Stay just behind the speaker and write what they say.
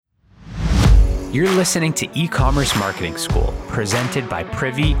You're listening to E-Commerce Marketing School, presented by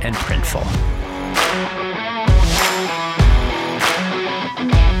Privy and Printful.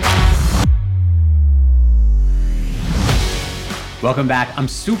 Welcome back. I'm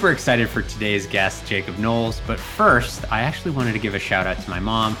super excited for today's guest, Jacob Knowles. But first, I actually wanted to give a shout out to my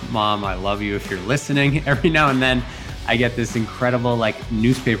mom. Mom, I love you if you're listening. Every now and then, I get this incredible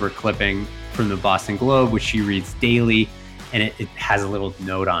newspaper clipping from the Boston Globe, which she reads daily. And it has a little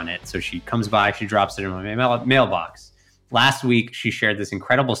note on it. So she comes by, she drops it in my mailbox. Last week, she shared this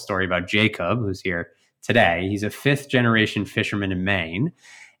incredible story about Jacob, who's here today. He's a fifth generation fisherman in Maine.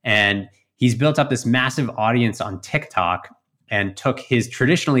 And he's built up this massive audience on TikTok and took his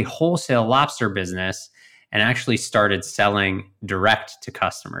traditionally wholesale lobster business and actually started selling direct to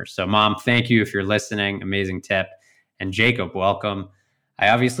customers. So Mom, thank you if you're listening. Amazing tip. And Jacob, welcome. I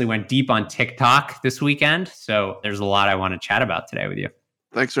obviously went deep on TikTok this weekend, so there's a lot I want to chat about today with you.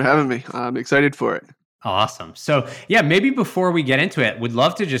 Thanks for having me. I'm excited for it. Awesome. So yeah, maybe before we get into it, would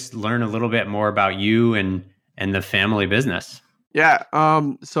love to just learn a little bit more about you and the family business. Yeah.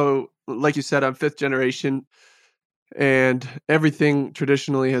 So like you said, I'm fifth generation and everything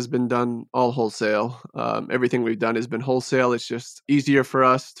traditionally has been done all wholesale. Everything we've done has been wholesale. It's just easier for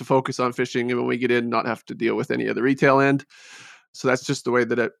us to focus on fishing and when we get in, not have to deal with any of the retail end. So that's just the way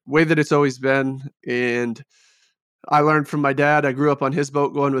that it's always been. And I learned from my dad. I grew up on his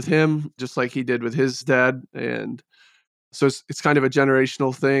boat going with him, just like he did with his dad. And so it's kind of a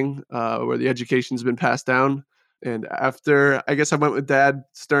generational thing where the education's been passed down. And after, I guess I went with Dad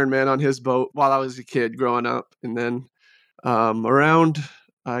Sternman on his boat while I was a kid growing up. And then around,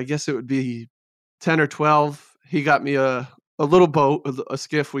 I guess it would be 10 or 12, he got me a little boat, a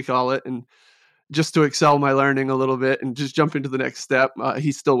skiff we call it. And just to excel my learning a little bit and just jump into the next step.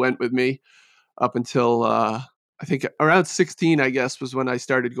 He still went with me up until I think around 16, I guess, was when I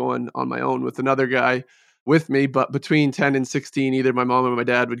started going on my own with another guy with me. But between 10 and 16, either my mom or my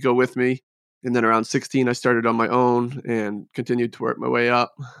dad would go with me. And then around 16, I started on my own and continued to work my way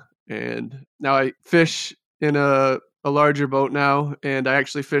up. And now I fish in a larger boat now, and I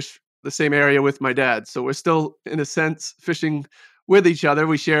actually fish the same area with my dad. So we're still, in a sense, fishing with each other.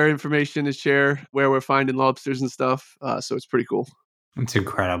 We share information and share where we're finding lobsters and stuff. So it's pretty cool. It's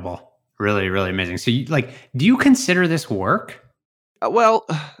incredible. Really, really amazing. So do you consider this work? Well,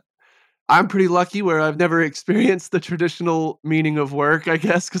 I'm pretty lucky where I've never experienced the traditional meaning of work, I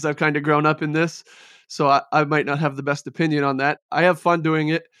guess, because I've kind of grown up in this. So I might not have the best opinion on that. I have fun doing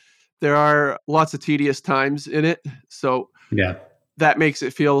it. There are lots of tedious times in it. So yeah. That makes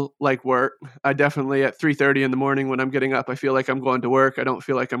it feel like work. I definitely at 3:30 in the morning when I'm getting up, I feel like I'm going to work. I don't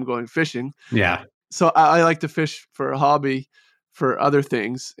feel like I'm going fishing. Yeah. So I like to fish for a hobby, for other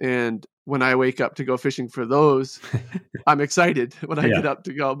things. And when I wake up to go fishing for those, I'm excited when I get up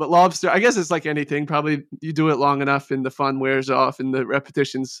to go. But lobster, I guess it's like anything. Probably you do it long enough and the fun wears off and the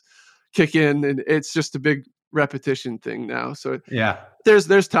repetitions kick in. And it's just a big repetition thing now. So yeah,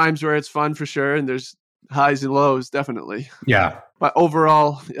 there's times where it's fun for sure. And there's highs and lows, definitely. Yeah. But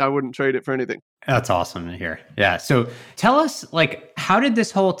overall, I wouldn't trade it for anything. That's awesome to hear. Yeah. So tell us, how did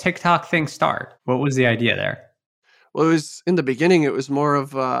this whole TikTok thing start? What was the idea there? Well, it was in the beginning, it was more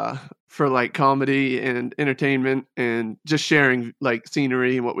of for comedy and entertainment and just sharing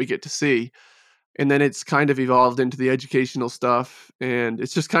scenery and what we get to see. And then it's kind of evolved into the educational stuff. And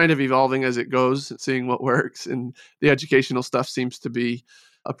it's just kind of evolving as it goes, seeing what works. And the educational stuff seems to be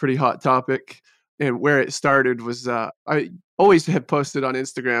a pretty hot topic. And where it started was I always have posted on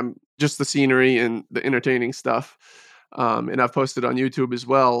Instagram just the scenery and the entertaining stuff. And I've posted on YouTube as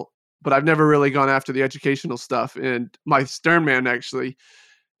well. But I've never really gone after the educational stuff. And my Sternman, actually,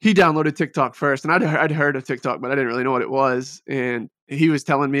 he downloaded TikTok first. And I'd heard of TikTok, but I didn't really know what it was. And he was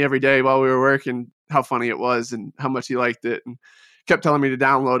telling me every day while we were working how funny it was and how much he liked it. And kept telling me to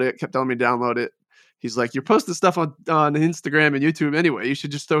download it. He's like, you're posting stuff on Instagram and YouTube anyway. You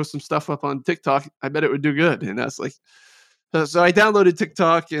should just throw some stuff up on TikTok. I bet it would do good. And that's so I downloaded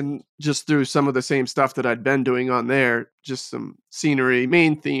TikTok and just threw some of the same stuff that I'd been doing on there, just some scenery,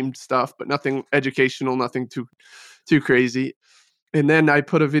 main themed stuff, but nothing educational, nothing too crazy. And then I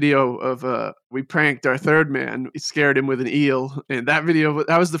put a video of we pranked our third man. We scared him with an eel. And that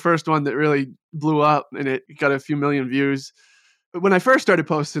was the first one that really blew up and it got a few million views. When I first started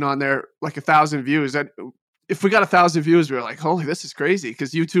posting on there, 1,000 views, if we got 1,000 views, we were like, holy, this is crazy.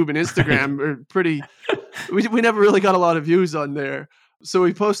 Because YouTube and Instagram are pretty, we never really got a lot of views on there. So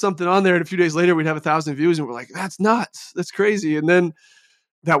we post something on there and a few days later, we'd have 1,000 views and we're like, that's nuts. That's crazy. And then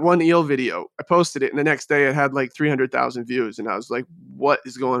that one eel video, I posted it and the next day it had 300,000 views. And I was like, what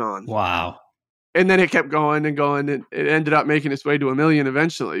is going on? Wow. And then it kept going and going and it ended up making its way to 1 million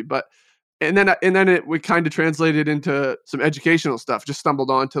eventually. But And then it we kind of translated into some educational stuff. Just stumbled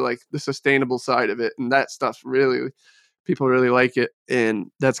onto like the sustainable side of it, and that stuff really people really like it,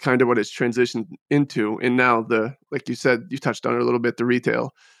 and that's kind of what it's transitioned into. And now like you said, you touched on it a little bit, the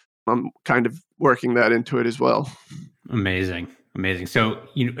retail. I'm kind of working that into it as well. Amazing. Amazing. So,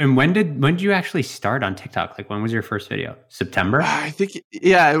 and when did you actually start on TikTok? Like, when was your first video? September? I think,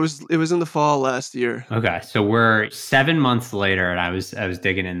 yeah, it was in the fall last year. Okay. So we're 7 months later, and I was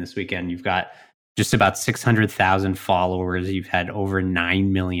digging in this weekend. You've got just about 600,000 followers. You've had over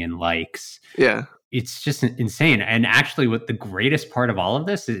 9 million likes. Yeah. It's just insane. And actually, what the greatest part of all of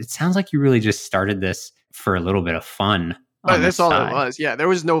this is, it sounds like you really just started this for a little bit of fun. That's all it was. Yeah, there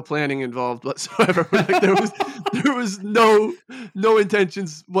was no planning involved whatsoever. Like, there was no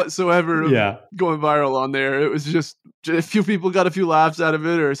intentions whatsoever of going viral on there. It was just a few people got a few laughs out of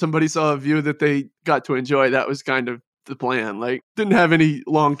it, or somebody saw a view that they got to enjoy. That was kind of the plan. Like, didn't have any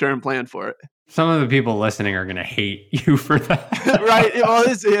long-term plan for it. Some of the people listening are going to hate you for that. Right.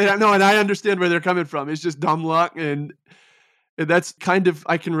 Well, no, and I understand where they're coming from. It's just dumb luck, and that's kind of,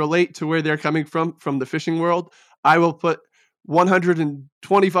 I can relate to where they're coming from the fishing world. I will put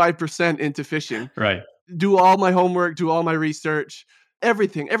 125% into fishing. Right. Do all my homework, do all my research,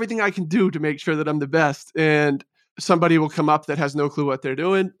 everything I can do to make sure that I'm the best. And somebody will come up that has no clue what they're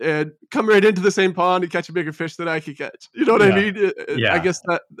doing and come right into the same pond and catch a bigger fish than I could catch. You know what I mean? I guess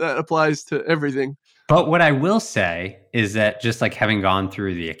that applies to everything. But what I will say is that, just like having gone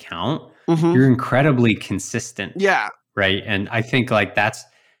through the account, you're incredibly consistent. Yeah. Right. And I think like that's,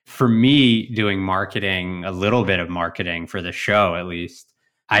 for me, doing marketing, a little bit of marketing for the show, at least,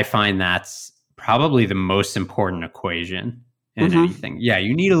 I find that's probably the most important equation in anything. Yeah,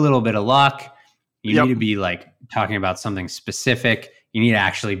 you need a little bit of luck. You need to be like talking about something specific. You need to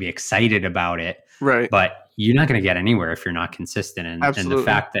actually be excited about it. Right. But you're not going to get anywhere if you're not consistent. And the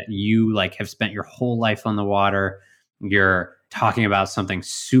fact that you like have spent your whole life on the water, you're talking about something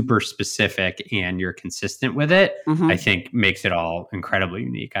super specific, and you're consistent with it, I think makes it all incredibly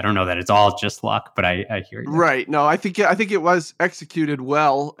unique. I don't know that it's all just luck, but I hear you. Right. No, I think it was executed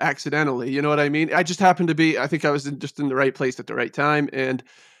well accidentally. You know what I mean? I just happened to be, I think I was just in the right place at the right time, and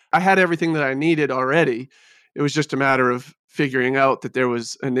I had everything that I needed already. It was just a matter of figuring out that there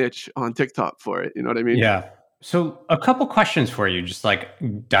was a niche on TikTok for it. You know what I mean? Yeah. So a couple questions for you, just like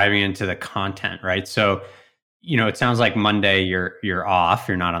diving into the content, right? So, it sounds like Monday you're off,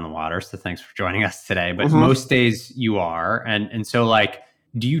 you're not on the water. So thanks for joining us today. But most days you are. And so, like,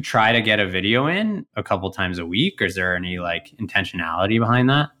 do you try to get a video in a couple times a week? Or is there any like intentionality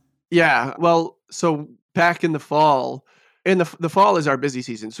behind that? Yeah. Well, so back in the fall, the fall is our busy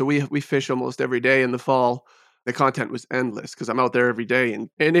season. So we fish almost every day in the fall. The content was endless because I'm out there every day, and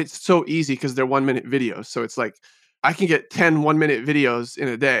it's so easy because they're 1-minute videos. So it's like I can get 10 1-minute videos in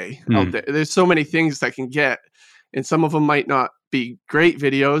a day out there. There's so many things I can get. And some of them might not be great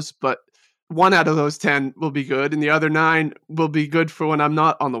videos, but 1 out of those 10 will be good. And the other 9 will be good for when I'm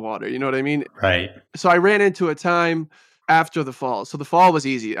not on the water. You know what I mean? Right. So I ran into a time after the fall. So the fall was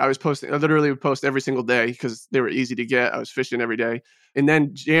easy. I literally would post every single day because they were easy to get. I was fishing every day. And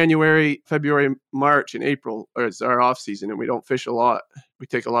then January, February, March, and April is our off season, and we don't fish a lot. We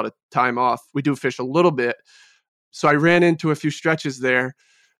take a lot of time off. We do fish a little bit. So I ran into a few stretches there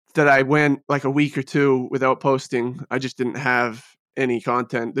that I went like a week or 2 without posting. I just didn't have any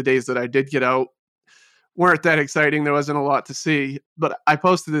content. The days that I did get out weren't that exciting. There wasn't a lot to see, but I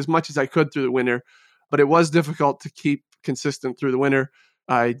posted as much as I could through the winter, but it was difficult to keep consistent through the winter.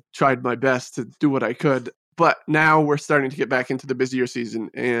 I tried my best to do what I could, but now we're starting to get back into the busier season,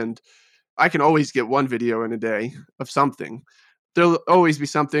 and I can always get 1 video in a day of something. There'll always be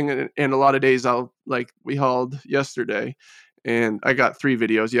something, and a lot of days we hauled yesterday, and I got 3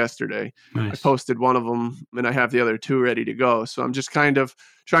 videos yesterday. Nice. I posted 1 of them, and I have the other 2 ready to go. So I'm just kind of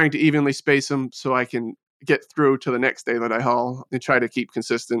trying to evenly space them so I can get through to the next day that I haul and try to keep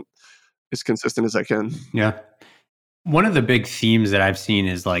as consistent as I can. Yeah. One of the big themes that I've seen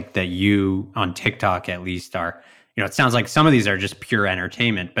is like that you on TikTok at least are, it sounds like some of these are just pure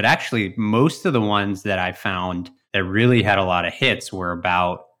entertainment, but actually most of the ones that I found that really had a lot of hits were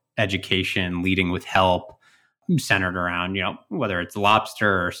about education, leading with help, centered around, whether it's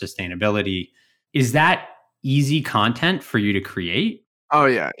lobster or sustainability. Is that easy content for you to create? Oh,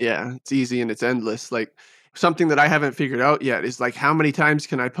 yeah. Yeah. It's easy and it's endless. Like, something that I haven't figured out yet is like, how many times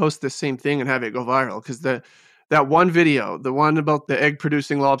can I post the same thing and have it go viral? Because that one video, the one about the egg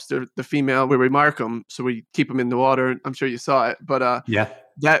producing lobster, the female, where we mark them, so we keep them in the water. I'm sure you saw it. But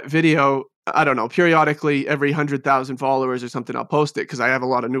that video, I don't know, periodically every 100,000 followers or something, I'll post it because I have a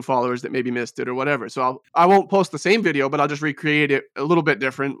lot of new followers that maybe missed it or whatever. So I won't post the same video, but I'll just recreate it a little bit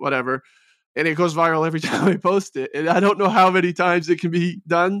different, whatever. and it goes viral every time I post it. And I don't know how many times it can be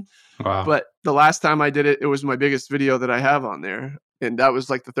done, Wow. but the last time I did it, it was my biggest video that I have on there. And that was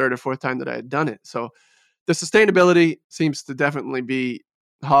like the third or fourth time that I had done it. So the sustainability seems to definitely be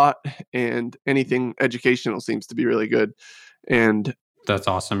hot, and anything educational seems to be really good. And That's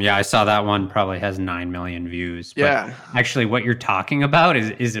awesome. Yeah, I saw that one probably has 9 million views. But yeah. actually, what you're talking about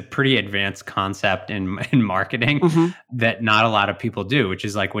is a pretty advanced concept in marketing Mhm. that not a lot of people do, which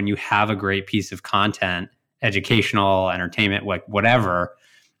is like when you have a great piece of content, educational, entertainment, like whatever,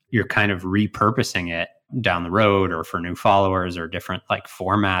 you're kind of repurposing it down the road or for new followers or different like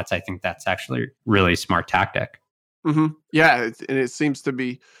formats. I think that's actually really smart tactic. Yeah, and it seems to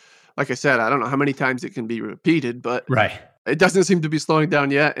be, like I said, I don't know how many times it can be repeated, but Right. it doesn't seem to be slowing down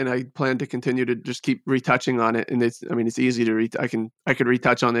yet, and I plan to continue to just keep retouching on it. And it's, I mean, it's easy to I could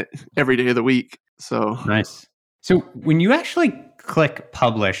retouch on it every day of the week. So Nice. So when you actually click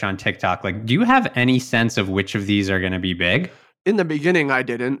publish on TikTok, like, do you have any sense of which of these are going to be big? in the beginning, I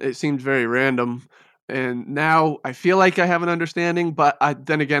didn't. It seemed very random, and now I feel like I have an understanding. But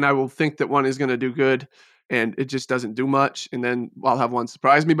then again, I will think that one is going to do good, and it just doesn't do much, and then I'll have one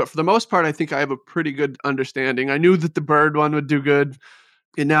surprise me. But for the most part, I think I have a pretty good understanding. I knew that the bird one would do good.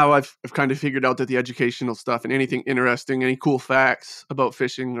 And now I've kind of figured out that the educational stuff and anything interesting, any cool facts about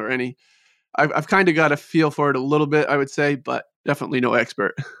fishing or any, I've kind of got a feel for it a little bit, I would say, but definitely no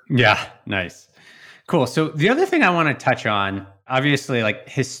expert. Yeah, nice. Cool. So the other thing I want to touch on, obviously, like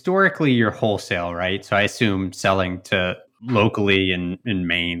historically, you're wholesale, right? So I assume selling to locally in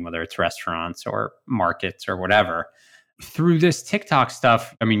Maine, whether it's restaurants or markets or whatever. Through this TikTok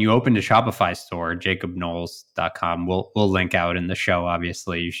stuff, I mean, you opened a Shopify store, jacobknowles.com. We'll link out in the show,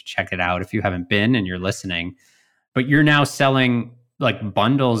 obviously. You should check it out if you haven't been and you're listening. But you're now selling like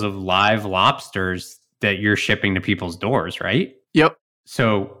bundles of live lobsters that you're shipping to people's doors, right? Yep.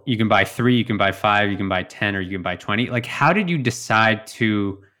 So you can buy 3, you can buy 5, you can buy 10, or you can buy 20. Like, how did you decide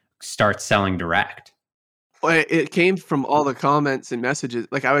to start selling direct? Well, it came from all the comments and messages.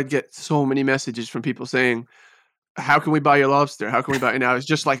 Like I would get so many messages from people saying, how can we buy your lobster? How can we buy? And I was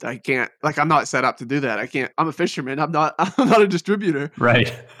just like, I can't, like, I'm not set up to do that. I can't, I'm a fisherman. I'm not a distributor.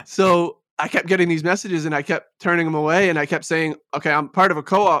 Right. So I kept getting these messages and I kept turning them away. And I kept saying, okay, I'm part of a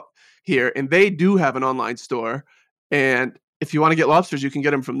co-op here and they do have an online store. And if you want to get lobsters, you can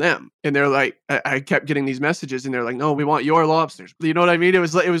get them from them. And they're like, I kept getting these messages and they're like, no, we want your lobsters. You know what I mean? It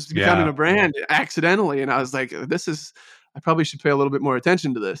was like, it was becoming Yeah. a brand accidentally. And I was like, I probably should pay a little bit more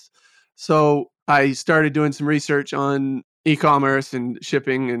attention to this. So I started doing some research on e-commerce and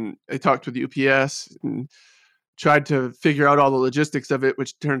shipping, and I talked with UPS and tried to figure out all the logistics of it,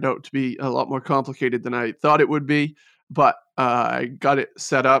 which turned out to be a lot more complicated than I thought it would be. But I got it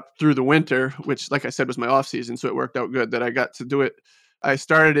set up through the winter, which, like I said, was my off season, so it worked out good that I got to do it. I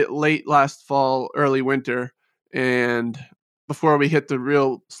started it late last fall, early winter, and before we hit the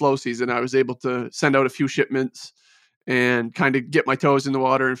real slow season, I was able to send out a few shipments and kind of get my toes in the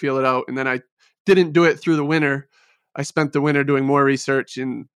water and feel it out. And then I didn't do it through the winter. I spent the winter doing more research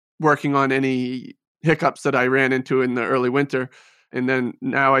and working on any hiccups that I ran into in the early winter. And then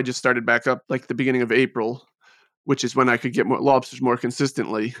now I just started back up like the beginning of April, which is when I could get more lobsters more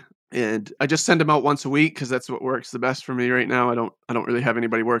consistently. And I just send them out once a week because that's what works the best for me right now. I don't really have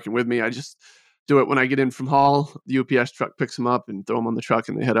anybody working with me. I just do it when I get in from haul. The UPS truck picks them up and throw them on the truck,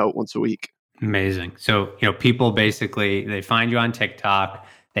 and they head out once a week. Amazing. So, people basically, they find you on TikTok,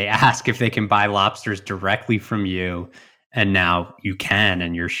 they ask if they can buy lobsters directly from you, and now you can,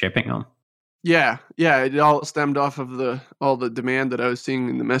 and you're shipping them. Yeah, it all stemmed off of all the demand that I was seeing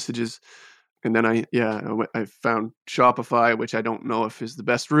in the messages. And then I found Shopify, which I don't know if is the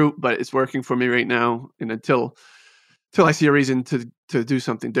best route, but it's working for me right now. And until I see a reason to do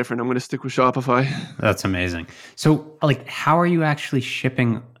something different, I'm going to stick with Shopify. That's amazing. So, like, how are you actually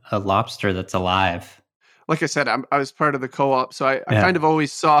shipping a lobster that's alive? Like I said, I was part of the co-op, so I kind of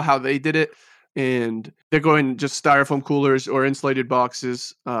always saw how they did it. And they're going just styrofoam coolers or insulated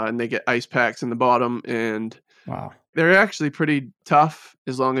boxes, and they get ice packs in the bottom. And Wow. they're actually pretty tough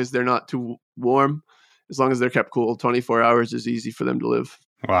as long as they're not too warm. As long as they're kept cool, 24 hours is easy for them to live.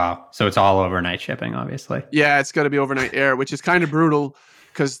 Wow. So it's all overnight shipping, obviously. Yeah, it's got to be overnight air, which is kind of brutal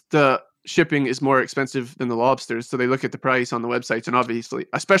because the shipping is more expensive than the lobsters. So they look at the price on the websites, and obviously,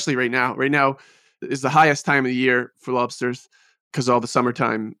 especially right now is the highest time of the year for lobsters because all the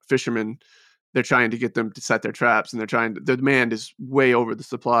summertime fishermen, they're trying to get them to set their traps, and the demand is way over the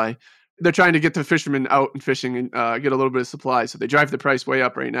supply. They're trying to get the fishermen out and fishing and get a little bit of supply. So they drive the price way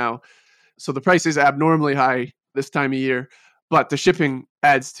up right now. So the price is abnormally high this time of year, but the shipping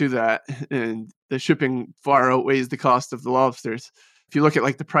adds to that, and the shipping far outweighs the cost of the lobsters. if you look at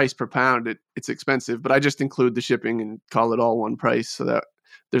like the price per pound, it's expensive, but I just include the shipping and call it all one price so that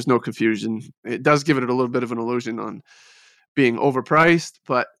there's no confusion. It does give it a little bit of an illusion on being overpriced,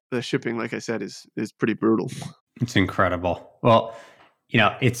 but the shipping, like I said, is pretty brutal. It's incredible. Well,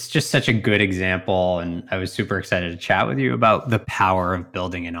 it's just such a good example. And I was super excited to chat with you about the power of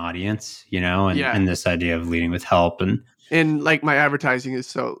building an audience, and this idea of leading with help. And like my advertising is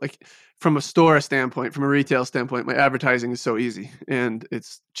so like from a store standpoint, from a retail standpoint, my advertising is so easy and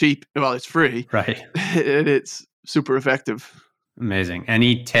it's cheap. Well, it's free. Right. And it's super effective. Amazing.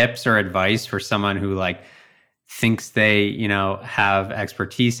 Any tips or advice for someone who thinks they, have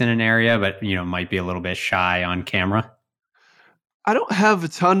expertise in an area, but, might be a little bit shy on camera? I don't have a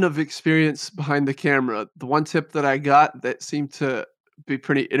ton of experience behind the camera. The one tip that I got that seemed to be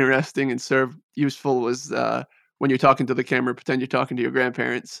pretty interesting and serve useful was when you're talking to the camera, pretend you're talking to your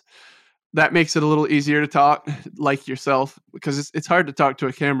grandparents. That makes it a little easier to talk like yourself, because it's hard to talk to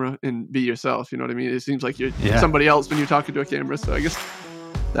a camera and be yourself. You know what I mean? It seems like you're somebody else when you're talking to a camera. So I guess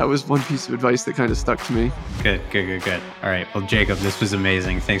that was one piece of advice that kind of stuck to me. Good. All right. Well, Jacob, this was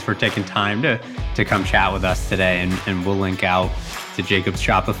amazing. Thanks for taking time to come chat with us today. And we'll link out to Jacob's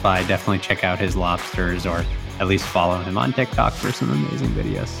Shopify. Definitely check out his lobsters, or at least follow him on TikTok for some amazing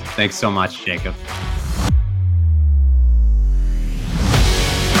videos. Thanks so much, Jacob.